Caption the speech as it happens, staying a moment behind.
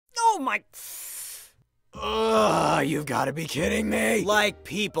my... Ugh, you've got to be kidding me. Like,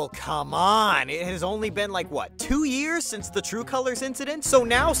 people, come on. It has only been, like, what, 2 years since the True Colors incident? So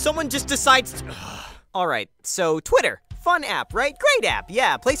now someone just decides to... Alright, so Twitter. Fun app, right? Great app,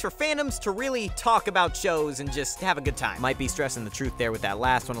 yeah. Place for fandoms to really talk about shows and just have a good time. Might be stressing the truth there with that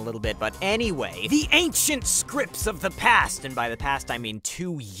last one a little bit, but anyway. The ancient scripts of the past, and by the past I mean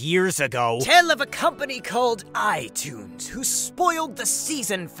 2 years ago, tell of a company called iTunes who spoiled the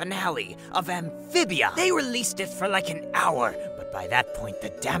season finale of Amphibia. They released it for like an hour, but by that point the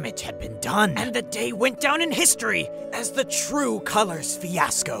damage had been done, and the day went down in history as the True Colors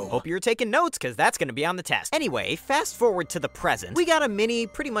fiasco. Hope you're taking notes, because that's gonna be on the test. Anyway, fast forward to the present. We got a mini,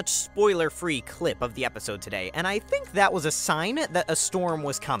 pretty much spoiler-free clip of the episode today, and I think that was a sign that a storm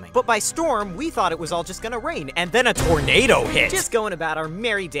was coming. But by storm, we thought it was all just gonna rain, and then a tornado hit. Just going about our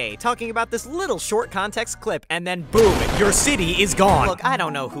merry day, talking about this little short context clip, and then boom, your city is gone. Look, I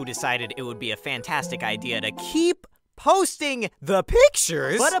don't know who decided it would be a fantastic idea to keep posting the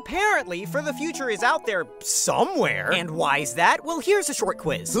pictures, but apparently For the Future is out there somewhere. And why is that? Well, here's a short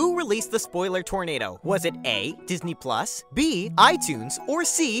quiz. Who released the spoiler tornado? Was it A, Disney Plus, B, iTunes, or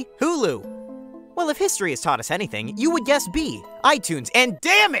C, Hulu? Well, if history has taught us anything, you would guess B, iTunes, and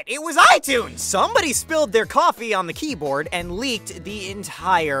damn it, it was iTunes! Somebody spilled their coffee on the keyboard and leaked the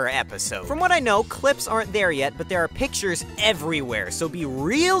entire episode. From what I know, clips aren't there yet, but there are pictures everywhere, so be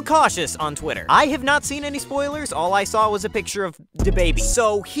real cautious on Twitter. I have not seen any spoilers, all I saw was a picture of DaBaby.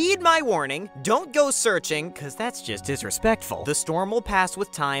 So heed my warning, don't go searching, cause that's just disrespectful. The storm will pass with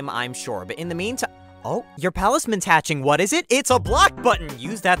time, I'm sure, but in the meantime, oh, your palisman's hatching. What is it? It's a block button.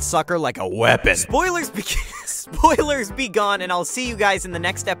 Use that sucker like a weapon. Spoilers be gone, and I'll see you guys in the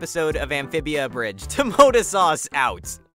next episode of Amphibia Abridged. Tomato sauce out.